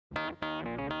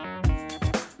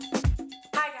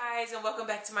guys, and welcome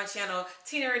back to my channel.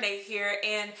 Tina Renee here,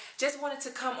 and just wanted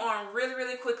to come on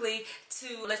really quickly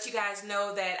to let you guys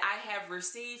know that I have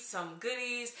received some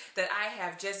goodies that I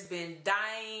have just been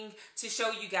dying to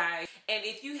show you guys. And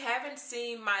if you haven't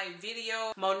seen my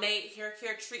video, Monat hair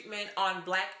care treatment on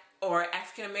black or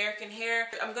African American hair,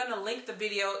 I'm gonna link the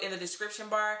video in the description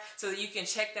bar so that you can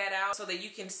check that out, so that you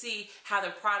can see how the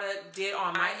product did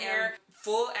on my hair.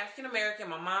 Full African American,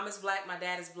 my mom is black, my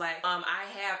dad is black. I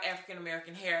have African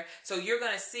American hair, so you're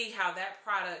gonna see how that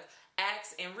product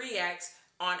acts and reacts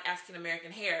on African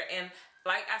American hair. And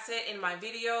like I said in my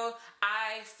video,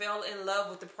 I fell in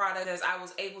love with the product as I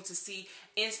was able to see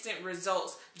instant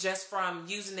results just from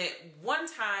using it one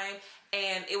time,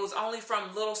 and it was only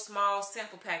from little small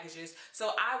sample packages.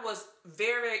 So I was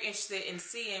very interested in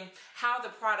seeing how the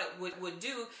product would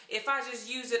do if I just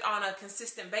use it on a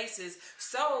consistent basis.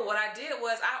 So what I did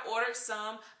was I ordered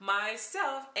some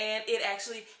myself, and it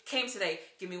actually came today.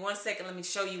 Give me 1 second, let me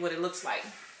show you what it looks like.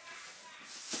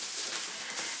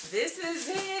 This is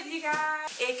it, you guys.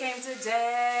 It came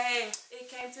today. It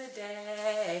came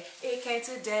today. It came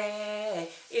today.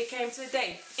 It came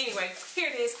today. Anyway, here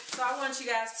it is. So I want you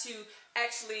guys to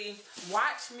actually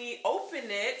watch me open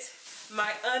it.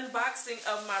 My unboxing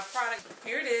of my product.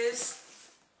 Here it is.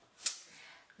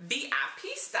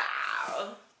 VIP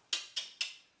style.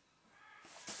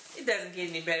 It doesn't get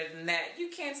any better than that. You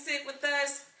can't sit with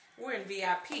us. We're in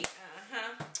VIP.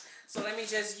 So let me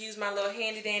just use my little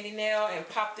handy dandy nail and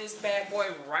pop this bad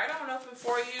boy right on open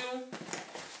for you. You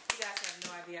guys have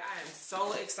no idea. I am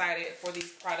so excited for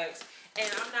these products. And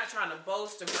I'm not trying to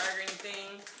boast or brag or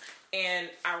anything.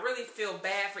 And I really feel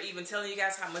bad for even telling you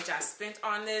guys how much I spent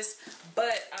on this.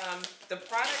 But the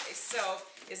product itself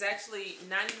is actually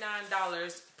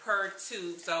 $99 per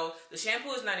tube. So the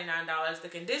shampoo is $99. The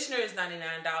conditioner is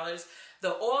 $99.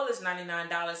 The oil is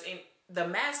 $99. And the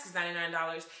mask is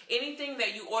 $99. Anything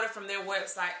that you order from their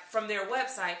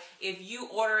website, if you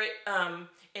order it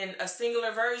in a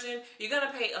singular version, you're gonna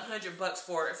pay $100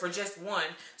 for it, for just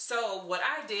one. So what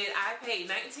I did, I paid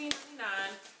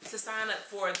 $19.99 to sign up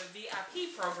for the VIP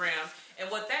program. And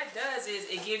what that does is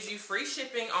it gives you free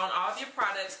shipping on all of your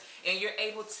products, and you're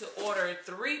able to order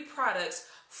 3 products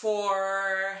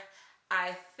for,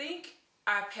 I think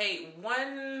I paid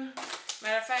one.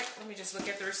 Matter of fact, let me just look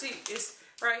at the receipt. It's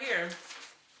right here.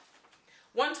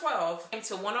 $112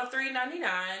 to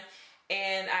 $103.99,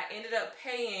 and I ended up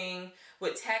paying,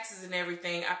 with taxes and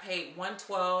everything, I paid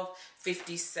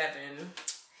 $112.57.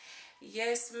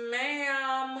 Yes,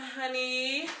 ma'am,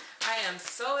 honey. I am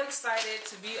so excited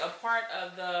to be a part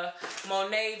of the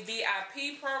Monat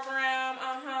VIP program.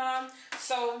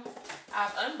 So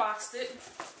I've unboxed it.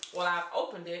 Well, I've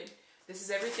opened it. This is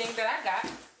everything that I got.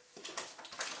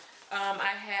 I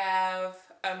have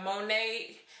a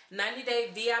Monat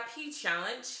 90-day VIP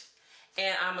challenge,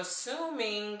 and I'm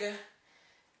assuming,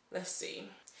 let's see.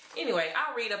 Anyway,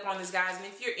 I'll read up on this, guys, and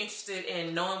if you're interested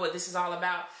in knowing what this is all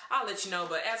about, I'll let you know.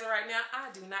 But as of right now, I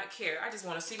do not care. I just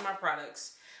want to see my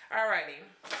products. Alrighty.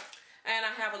 And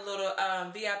I have a little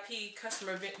VIP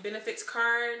customer benefits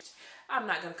card. I'm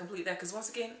not going to complete that because, once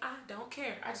again, I don't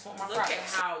care. I just want my products. Look at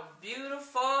how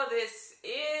beautiful this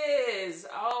is.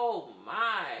 Oh,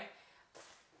 my.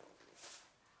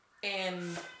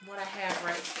 And what I have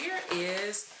right here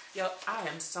is, I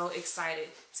am so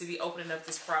excited to be opening up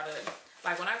this product.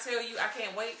 Like, when I tell you, I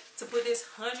can't wait to put this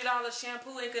 $100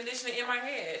 shampoo and conditioner in my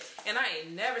head. And I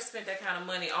ain't never spent that kind of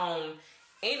money on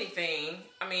anything.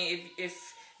 I mean,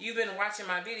 if you've been watching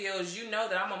my videos, you know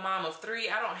that I'm a mom of 3.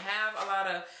 I don't have a lot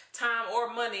of time or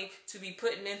money to be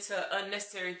putting into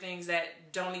unnecessary things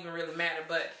that don't even really matter.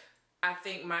 But I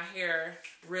think my hair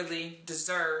really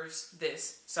deserves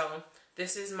this. So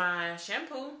this is my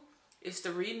shampoo. It's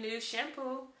the Renew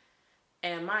shampoo.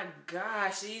 And my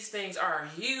gosh, these things are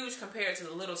huge compared to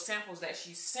the little samples that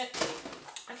she sent me.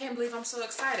 I can't believe I'm so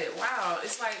excited. Wow,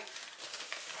 it's like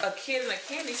a kid in a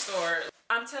candy store.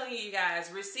 I'm telling you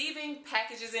guys, receiving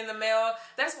packages in the mail,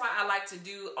 that's why I like to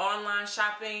do online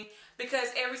shopping,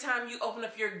 because every time you open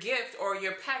up your gift or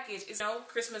your package, it's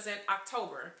Christmas in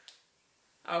October.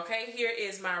 Okay, here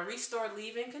is my Restore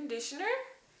Leave-In Conditioner.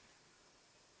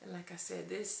 And like I said,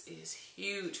 this is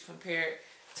huge compared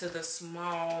to the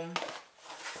small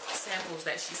samples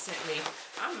that she sent me.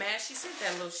 I'm mad she sent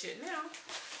that little shit now.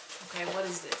 Okay, what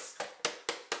is this?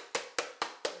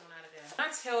 I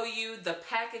tell you, the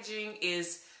packaging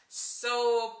is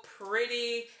so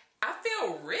pretty. I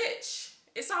feel rich.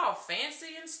 It's all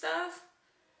fancy and stuff.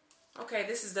 Okay,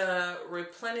 this is the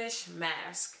Replenish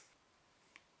mask.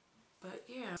 But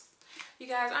yeah, you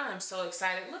guys, I am so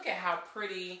excited. Look at how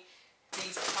pretty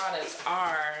these products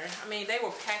are. I mean, they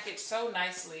were packaged so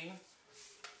nicely.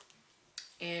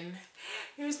 And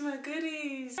here's my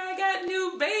goodies. I got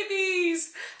new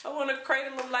babies. I want to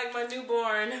cradle them like my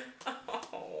newborn.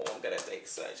 Oh, I'm gonna take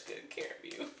such good care of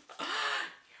you. You're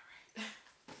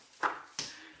right.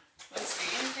 Let's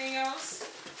see, anything else?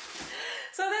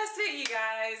 So that's it, you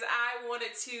guys. I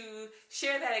wanted to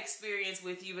share that experience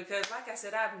with you because, like I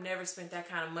said, I've never spent that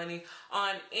kind of money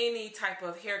on any type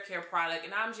of hair care product,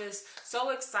 and I'm just so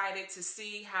excited to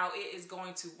see how it is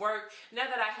going to work. Now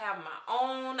that I have my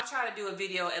own, I try to do a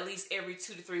video at least every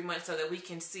 2 to 3 months so that we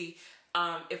can see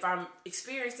if I'm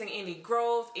experiencing any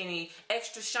growth, any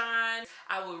extra shine.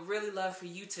 I would really love for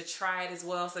you to try it as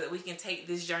well so that we can take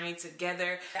this journey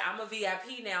together. I'm a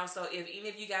VIP now, so if any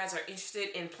of you guys are interested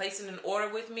in placing an order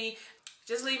with me,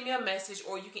 just leave me a message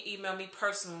or you can email me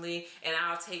personally and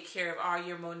I'll take care of all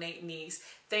your Monat needs.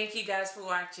 Thank you guys for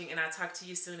watching, and I'll talk to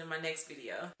you soon in my next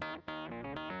video.